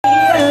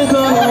こ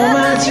の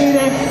街で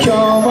今日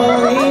も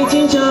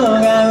日常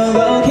が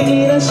動き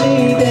出して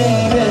い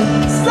く。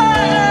さあ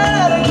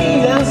歩き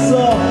出そ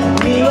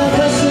う、見渡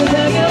す限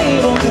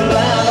り僕ら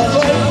の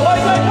声。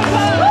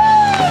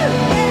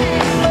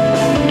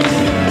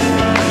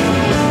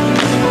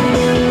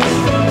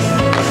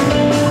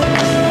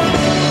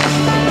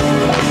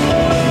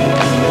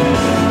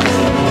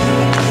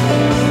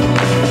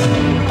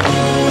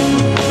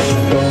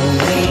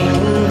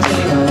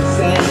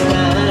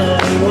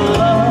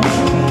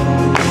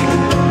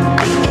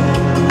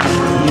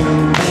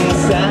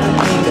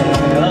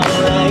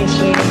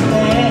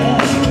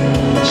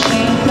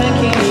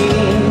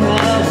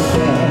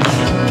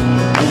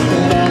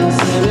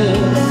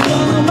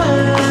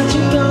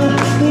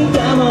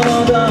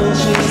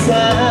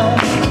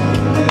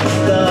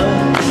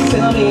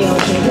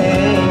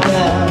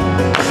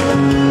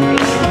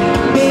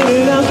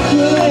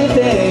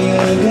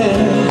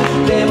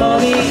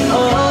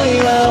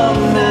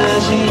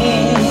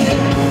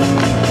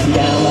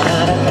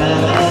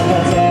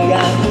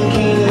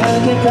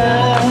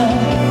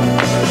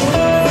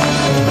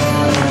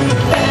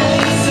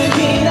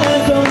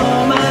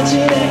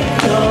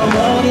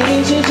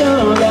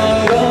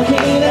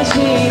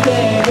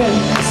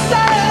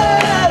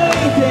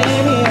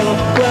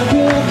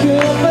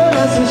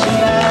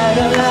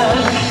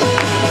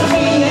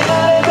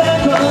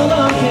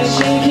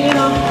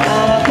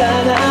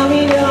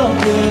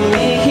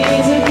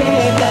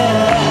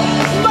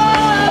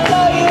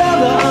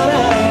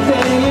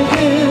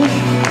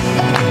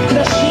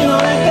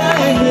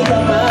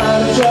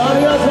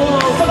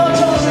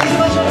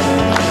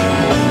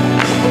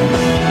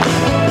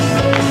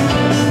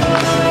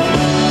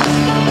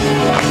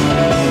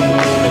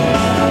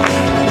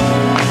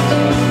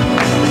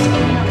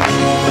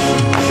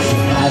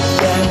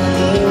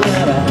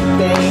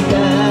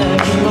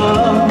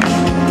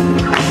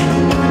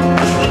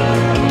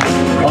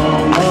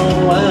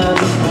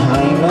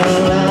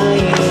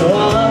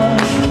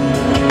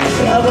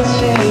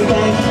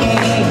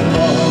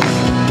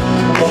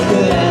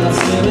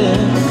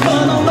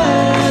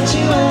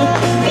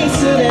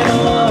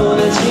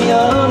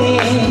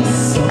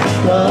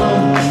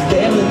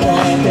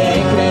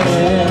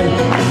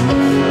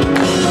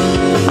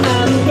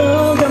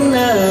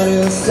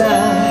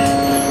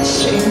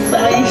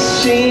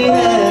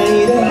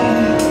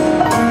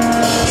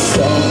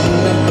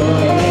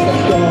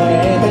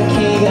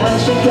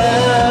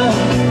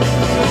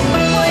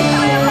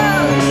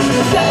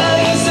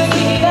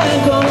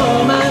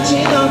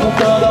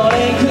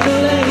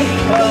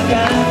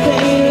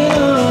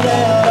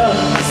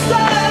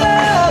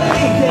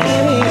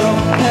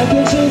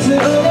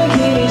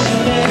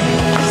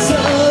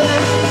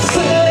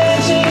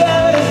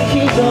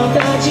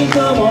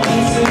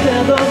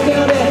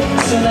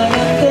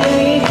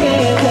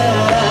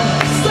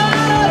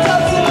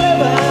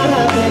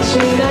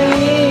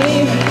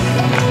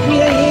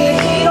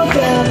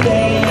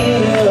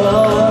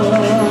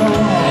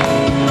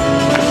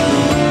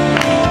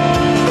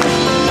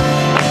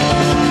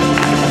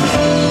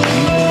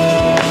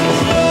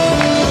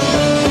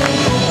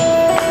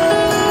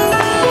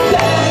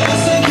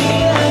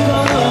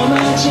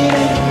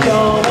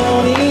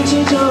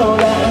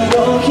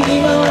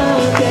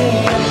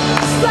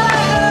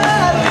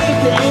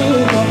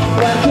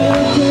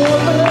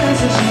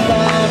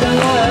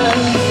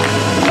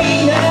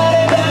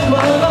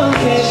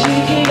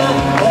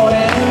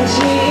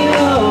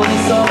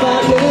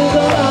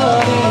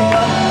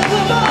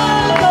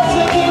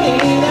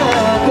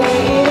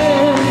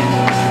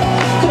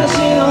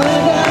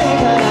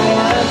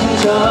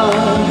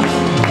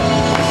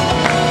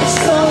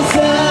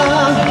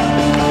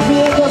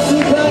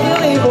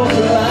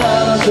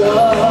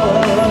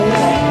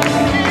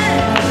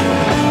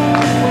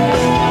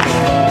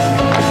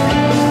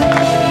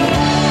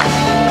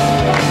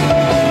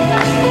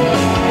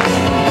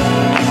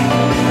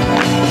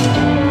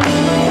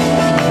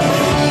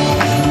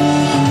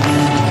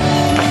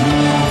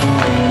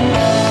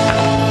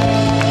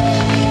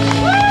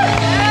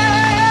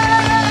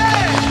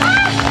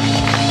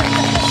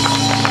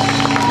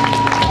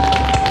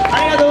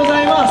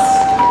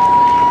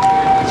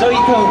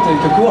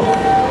曲を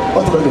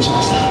お届けし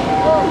ました。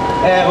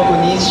僕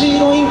虹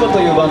色インコと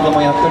いうバンド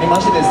もやっておりま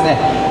してですね、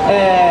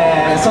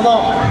そ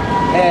の、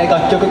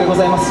楽曲でご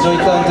ざいます「ジョイ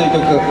タウン」という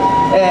曲、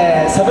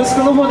サブス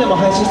クの方でも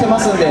配信してま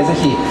すんで、ぜ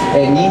ひ、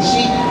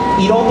虹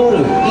彩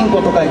るイン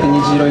コと書いて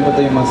虹色インコと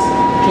言います。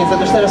検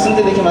索したらすぐ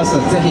出てきます。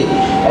ぜひ、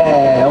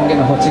音源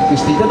の方チェック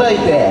していただい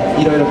て、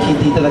いろいろ聴い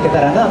ていただけ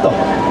たらなと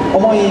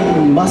思い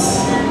ま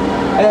す。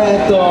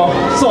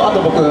そう、あ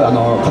と僕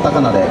カタ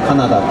カナでカ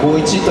ナダコウ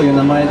イチという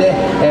名前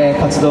で、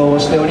活動を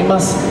しておりま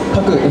す。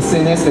各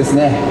SNS です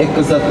ね、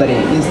 X だったり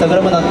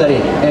Instagram だったり、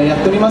やっ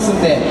ております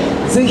んで、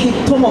ぜひ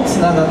ともつ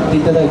ながって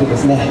いただいてで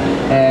すね、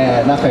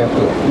仲良く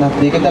なっ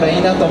ていけたらい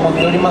いなと思っ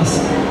ておりま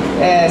す。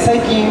最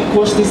近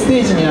こうしてス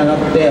テージに上がっ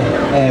て、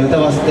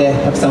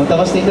たくさん歌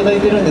わせていただい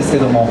てるんですけ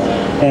ども、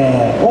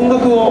音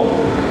楽を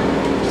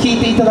聞い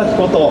ていただく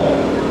こと、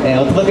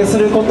お届けす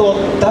ること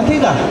だけ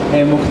が、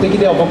目的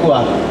では僕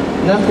は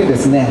なくてで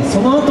すね、そ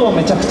の後を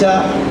めちゃくち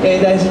ゃ、大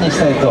事にし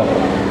たいと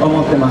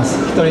思ってます。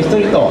一人一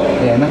人と、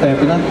仲良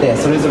くなって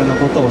それぞれの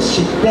ことを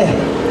知って、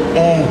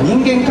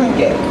人間関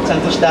係、ちゃ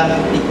んとした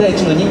1対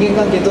1の人間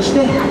関係とし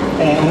て、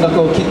音楽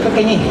をきっか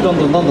けにど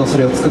んどんそ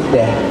れを作っ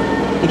て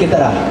いけた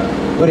ら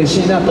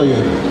嬉しいなとい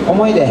う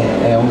思いで、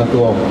音楽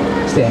を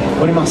して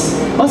おります。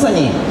まさ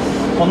に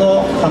こ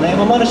の金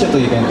山マルシェと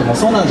いうイベントも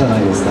そうなんじゃな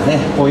いですかね。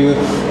こういう、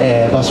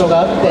場所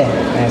があって、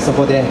そ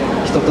こで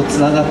人と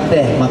つながっ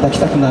てまた来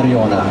たくなる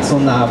ような、そ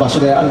んな場所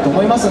であると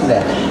思いますんで、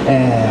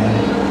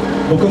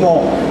僕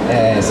も、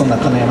そんな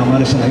金山マ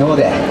ルシェのよう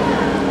で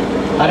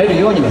あれる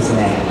ようにです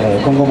ね、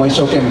今後も一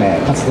生懸命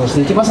活動し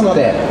ていきますの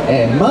で、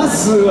ま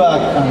ずは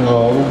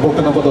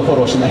僕のことをフォ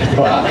ローしない人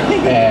は、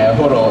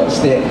フォローし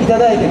ていた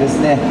だいてで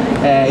すね、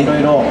いろ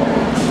いろ、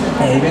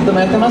イベントも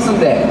やってますん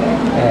で、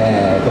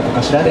どこ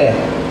かしらで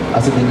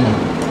遊びに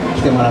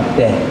来てもらっ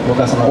て、僕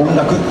はその音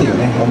楽っていう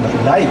ね、音楽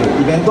ライブ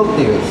イベントっ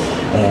ていう、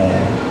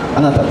あ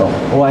なたと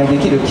お会いで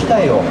きる機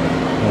会を、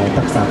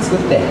たくさん作っ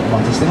てお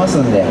待ちしてます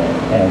んで、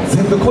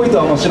全部来いと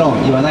はもちろ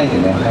ん言わないで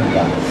ね、なん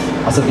か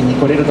遊びに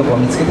来れるところを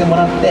見つけても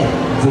らって、ぜ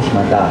ひ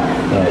また、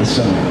一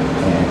緒に、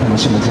楽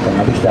しむ時間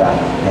ができたら、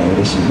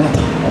嬉しいなと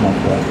思っ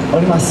てお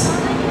ります。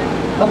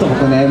あと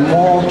僕ね、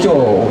もう今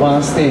日ワ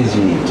ンステー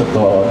ジちょっ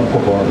とこ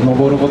こ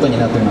登ることに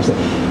なっておりまして、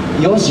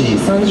4時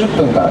30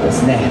分からで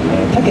すね、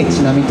武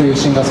ちなみという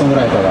シンガーソング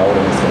ライターがおる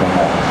んですけども、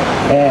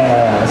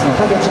そ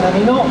の武ちな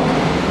みの、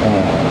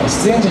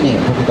出演時に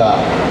僕が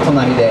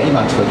隣で、今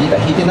ちょっとギター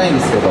弾いてないん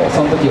ですけど、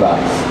その時は、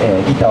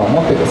ギターを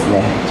持ってです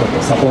ね、ちょっと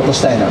サポート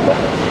したいなと、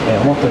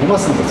思っておりま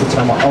すので、そち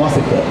らも合わ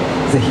せて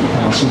ぜひ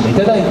楽しんでい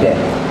ただいて、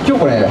今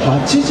日これ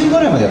8時ぐ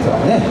らいまでやってた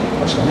からね、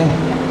確かね、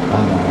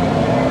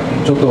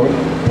ちょっと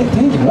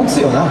天気持つ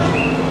よな、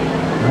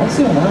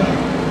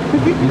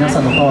皆さ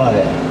んのパワー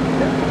で、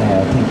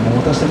天気も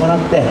持たせてもらっ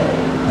て、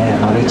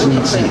丸一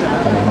日金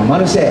山マ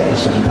ルシェ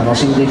一緒に楽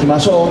しんでいきま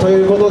しょうと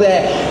いうこと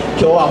で、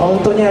今日は本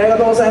当にありが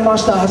とうございま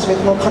した。初め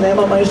ての金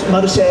山マ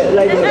ルシェ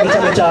ライブ、めち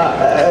ゃめちゃ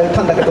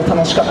噛んだけど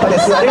楽しかったで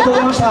す。ありがとうご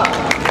ざいました。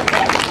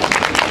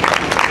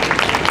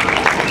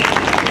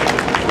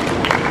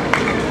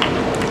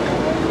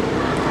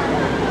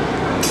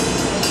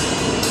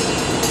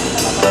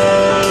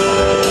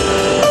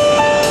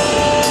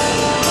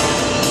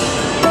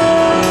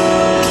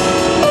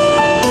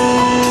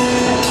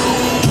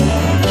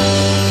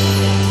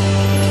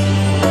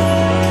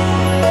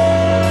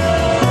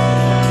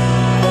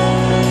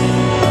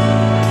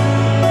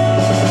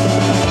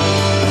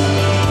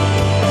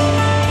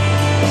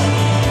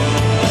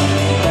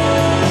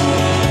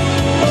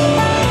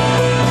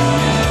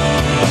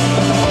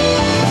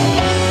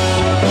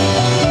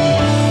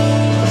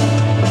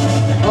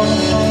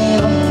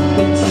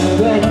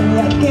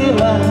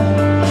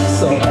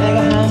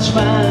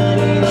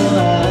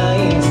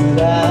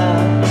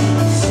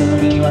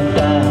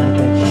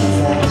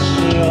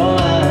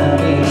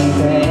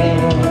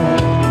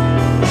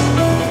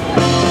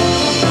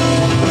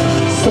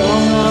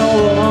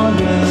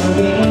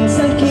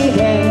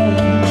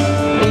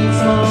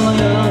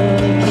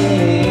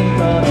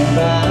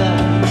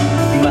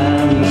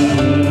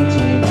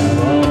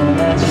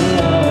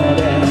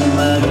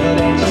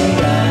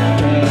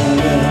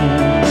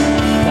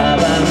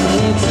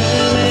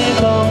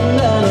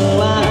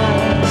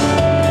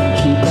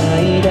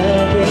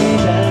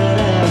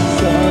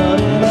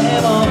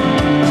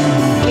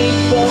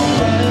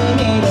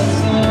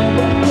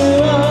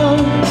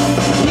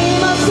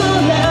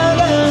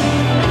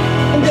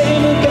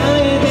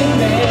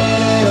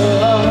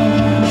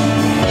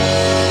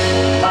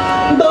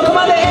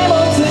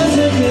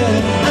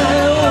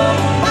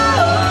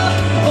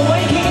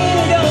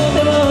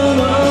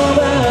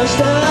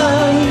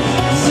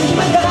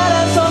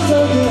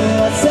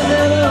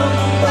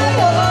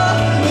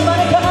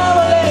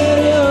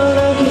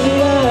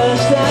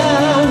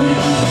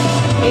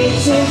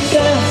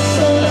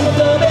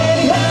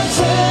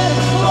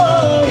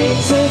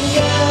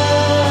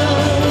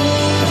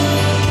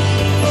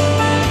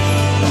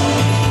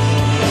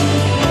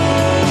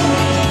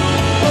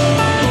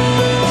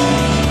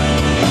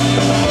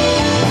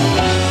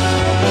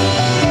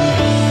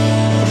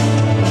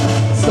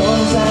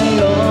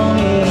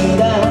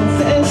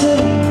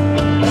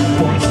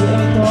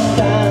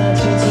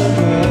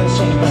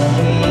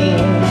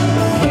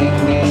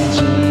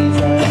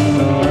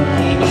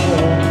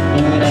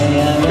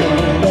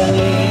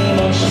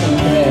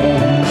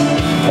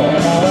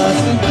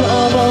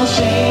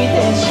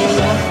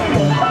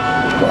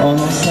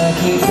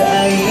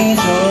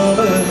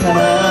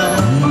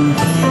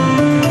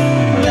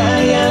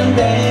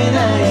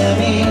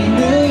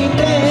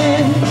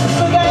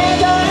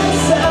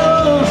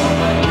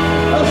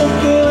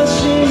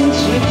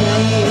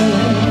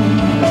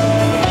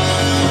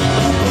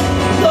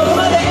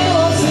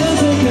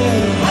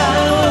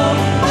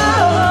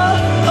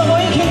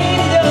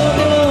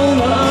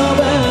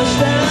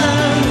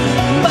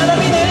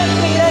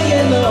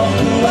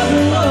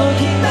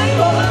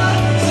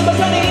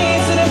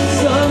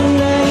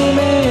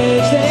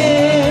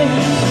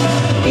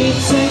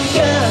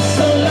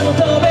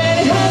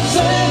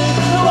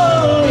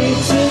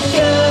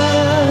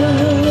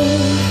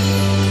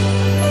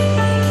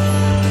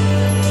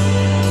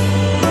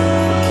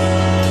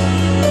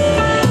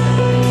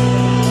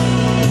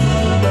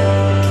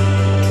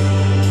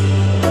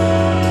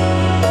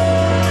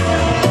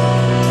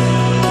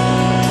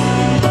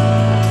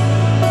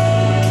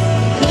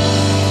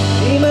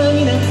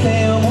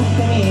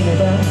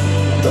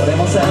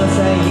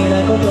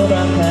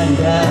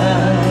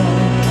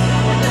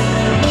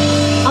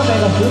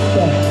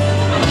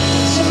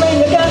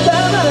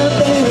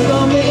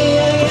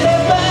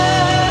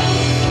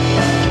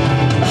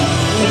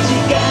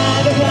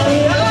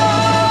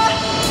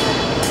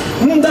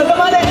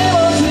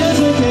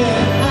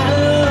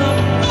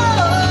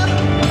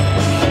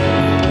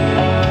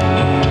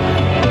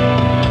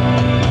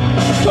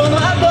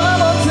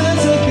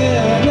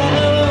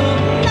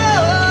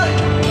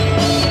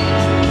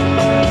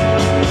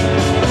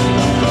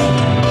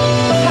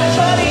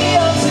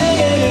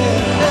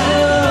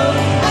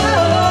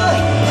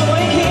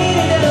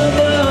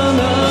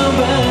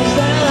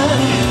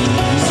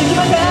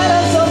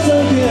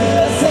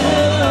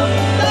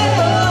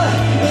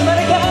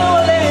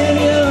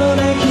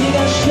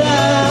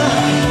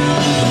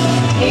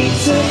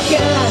つ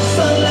か